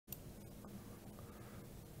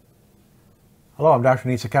Hello, I'm Dr.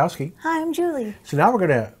 Niecikowski. Hi, I'm Julie. So now we're going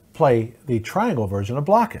to play the triangle version of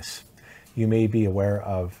Blokus. You may be aware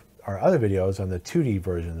of our other videos on the 2D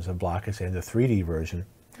versions of Blokus and the 3D version.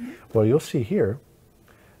 Well, you'll see here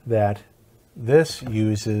that this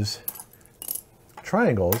uses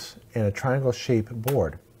triangles and a triangle-shaped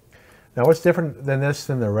board. Now, what's different than this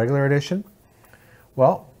than the regular edition?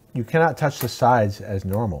 Well, you cannot touch the sides as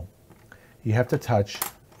normal. You have to touch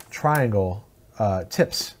triangle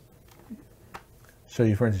tips. So,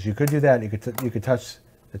 for instance, you could do that. You could touch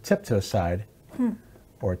the tip to a side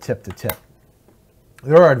or tip to tip.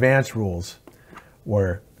 There are advanced rules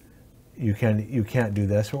where you can't do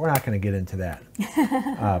this, but we're not going to get into that.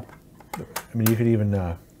 I mean, you could even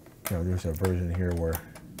there's a version here where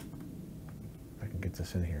I can get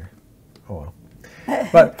this in here. Oh well,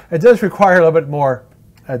 but it does require a little bit more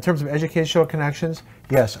in terms of educational connections.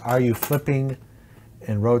 Yes, are you flipping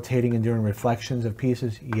and rotating and doing reflections of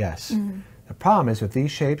pieces? Yes. The problem is with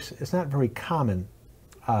these shapes, it's not very common.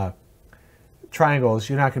 Triangles,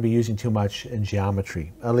 you're not going to be using too much in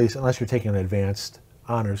geometry, at least unless you're taking an advanced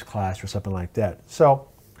honors class or something like that. So,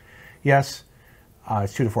 yes,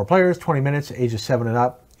 it's 2 to 4 players, 20 minutes, ages 7 and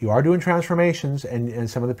up. You are doing transformations, and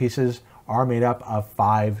some of the pieces are made up of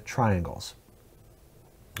 5 triangles.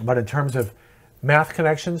 But in terms of math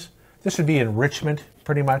connections, this would be enrichment,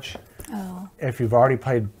 pretty much. Oh. If you've already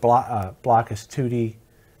played Blokus 2D,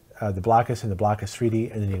 the Blokus and the Blokus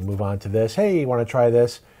 3D, and then you can move on to this. Hey, you want to try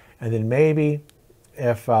this? And then maybe,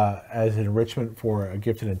 if as an enrichment for a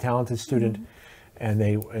gifted and talented student, and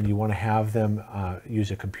you want to have them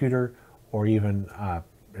use a computer, or even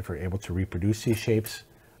if you're able to reproduce these shapes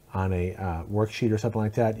on a worksheet or something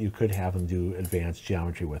like that, you could have them do advanced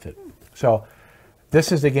geometry with it. So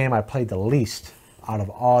this is the game I played the least out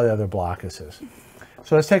of all the other Blokuses.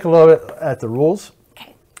 So let's take a little bit at the rules.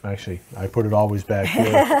 Okay. Actually, I put it always back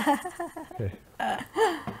here. Okay.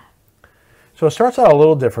 So it starts out a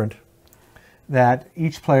little different, that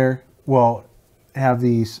each player will have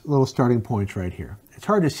these little starting points right here. It's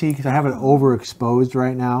hard to see because I have it overexposed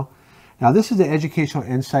right now. Now this is the Educational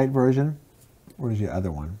Insight version. Where's the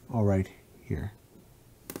other one? Oh, right here.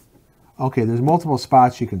 Okay, there's multiple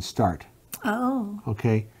spots you can start. Oh.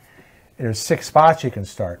 Okay, and there's 6 spots you can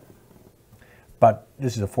start. But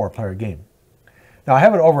this is a 4-player game. Now I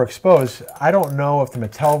have it overexposed. I don't know if the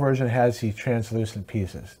Mattel version has these translucent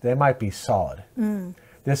pieces. They might be solid.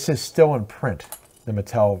 This is still in print, the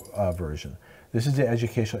Mattel version. This is the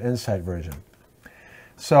Educational Insight version.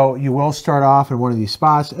 So you will start off in one of these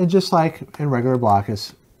spots, and just like in regular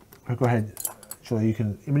Blokus, go ahead, Julie, you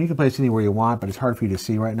can place it anywhere you want, but it's hard for you to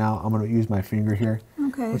see right now. I'm going to use my finger here.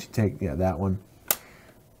 Okay. Let's take, that one.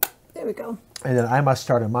 There we go. And then I must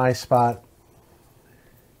start in my spot.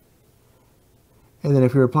 And then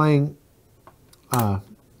if you're playing, I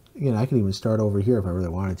can even start over here if I really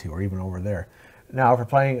wanted to, or even over there. Now, if we're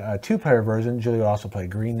playing a 2-player version, Julie would also play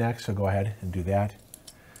green next, so go ahead and do that.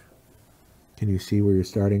 Can you see where you're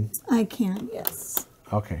starting? I can, yes.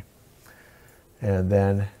 Okay. And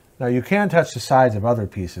then, now you can touch the sides of other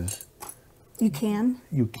pieces. You can?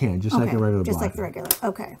 You can, just like a regular block. Just like the regular,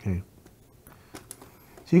 okay. Okay.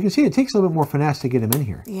 So you can see it takes a little bit more finesse to get them in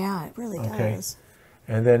here. Yeah, it really does.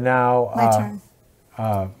 And then now, My turn.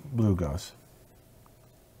 Blue goes.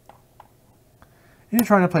 And you're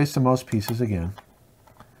trying to place the most pieces again.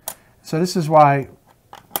 So this is why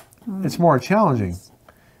it's more challenging,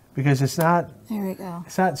 because it's not. There we go.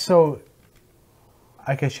 It's not so.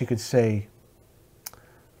 I guess you could say.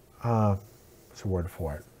 What's the word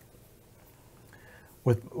for it?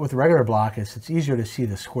 With regular Blokus, it's easier to see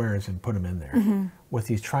the squares and put them in there. With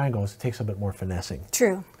these triangles, it takes a bit more finessing.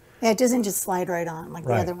 True. Yeah, it doesn't just slide right on like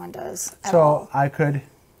the other one does. So I could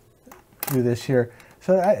do this here.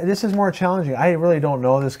 So this is more challenging. I really don't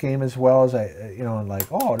know this game as well as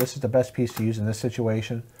oh, this is the best piece to use in this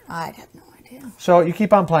situation. I have no idea. So you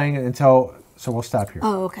keep on playing until, so we'll stop here.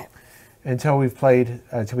 Oh, okay. Until we've played,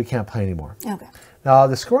 until we can't play anymore. Okay. Now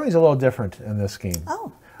the scoring is a little different in this game.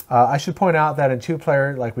 Oh. I should point out that in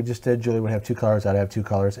 2-player, like we just did, Julie would have 2 colors, I'd have 2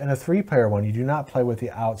 colors. In a 3-player one, you do not play with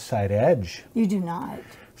the outside edge. You do not.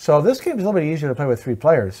 So this game is a little bit easier to play with 3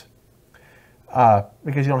 players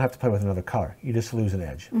because you don't have to play with another color. You just lose an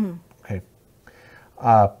edge. Okay.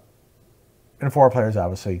 In 4 players,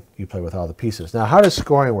 obviously, you play with all the pieces. Now, how does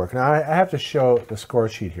scoring work? Now, I have to show the score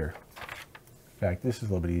sheet here. In fact, this is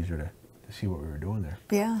a little bit easier to see what we were doing there.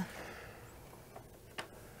 Yeah.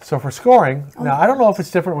 So for scoring, now I don't know if it's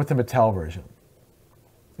different with the Mattel version.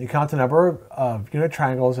 You count the number of unit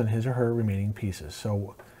triangles in his or her remaining pieces.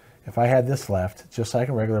 So if I had this left, just like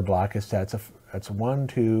a regular block, that's a 1,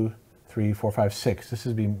 2, 3, 4, 5, 6. This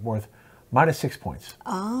would be worth minus 6 points.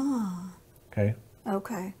 Ah. Okay.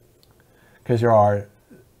 Okay. Because there are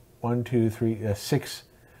 6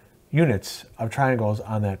 units of triangles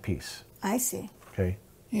on that piece. I see. Okay.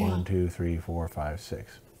 Yeah. 1, 2, 3, 4, 5,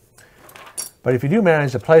 6. But if you do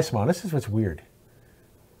manage to place them on, this is what's weird.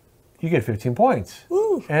 You get 15 points.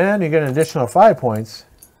 Ooh. And you get an additional 5 points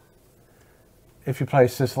if you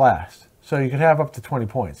place this last. So you can have up to 20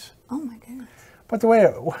 points. Oh my goodness. But the way,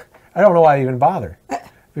 I don't know why I even bother.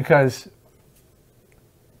 Because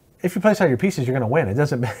if you place all your pieces, you're going to win. It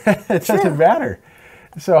doesn't matter.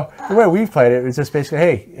 So the way we've played it is just basically,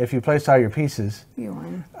 hey, if you place all your pieces, You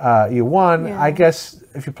won. you won. Yeah. I guess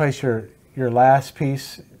if you place your last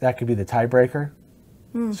piece, that could be the tiebreaker.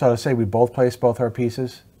 So say we both place both our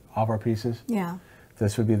pieces, all of our pieces. Yeah.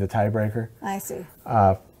 This would be the tiebreaker. I see.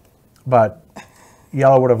 But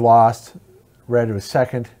yellow would have lost, red was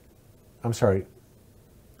second, I'm sorry,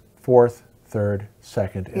 fourth, third,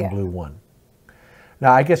 second, and Yeah. blue won.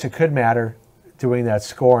 Now, I guess it could matter doing that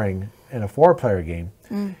scoring in a 4-player game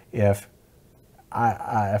if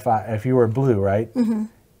you were blue, right,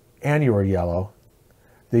 and you were yellow,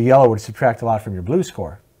 the yellow would subtract a lot from your blue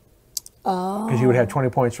score. Oh. Because you would have 20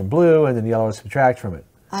 points from blue, and then yellow would subtract from it.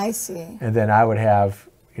 I see. And then I would have,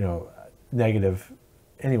 negative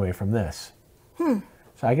anyway from this. So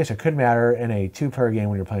I guess it could matter in a 2-player game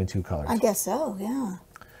when you're playing 2 colors. I guess so, yeah.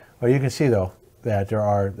 Well, you can see, though, that there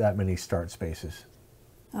are that many start spaces.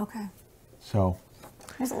 Okay. So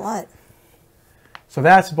There's a lot.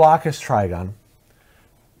 that's Blokus Trigon.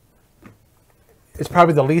 It's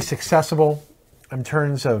probably the least accessible in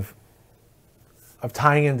terms of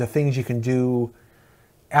tying into things you can do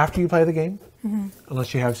after you play the game,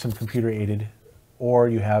 unless you have some computer-aided, or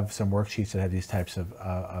you have some worksheets that have these types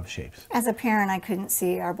of shapes. As a parent, I couldn't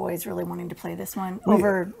see our boys really wanting to play this one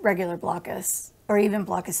over regular Blokus or even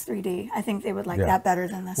Blokus 3D. I think they would like that better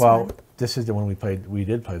than this one. Well, this is the one we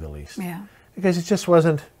did play the least. Yeah. Because it just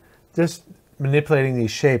wasn't, just manipulating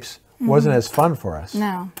these shapes wasn't as fun for us.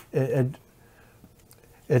 No. It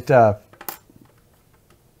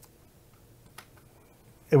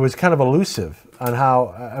was kind of elusive on how,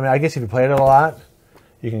 I guess if you played it a lot,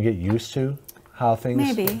 you can get used to how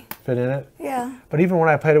things fit in it. Yeah. But even when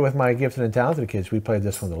I played it with my gifted and talented kids, we played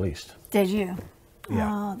this one the least. Did you?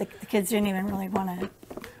 Yeah. Oh, the kids didn't even really want to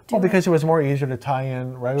do because it was more easier to tie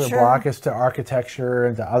in regular Blokus to architecture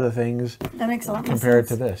and to other things. That makes a lot more compared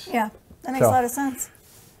sense. to this. Yeah, that makes a lot of sense.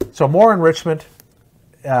 So more enrichment,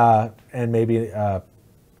 and maybe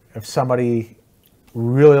if somebody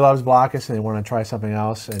really loves Blokus and they want to try something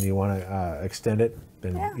else and you want to extend it,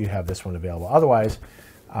 then you have this one available. Otherwise,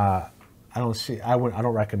 I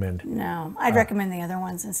don't recommend. No, I'd recommend the other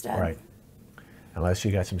ones instead. Right. Unless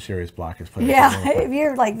you got some serious Blokus players. Yeah, if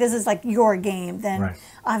you're like, this is like your game, then Right.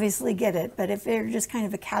 obviously get it. But if you're just kind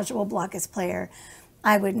of a casual Blokus player,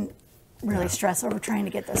 I wouldn't really stress over trying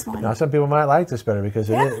to get this one. Now, some people might like this better because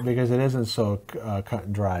it isn't so cut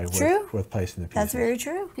and dry with placing the pieces. That's very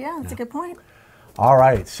true. Yeah, that's a good point. All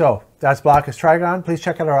right, so that's Blokus Trigon. Please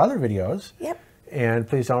check out our other videos. Yep. And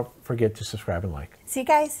please don't forget to subscribe and like. See you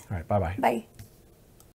guys. All right, bye-bye. Bye.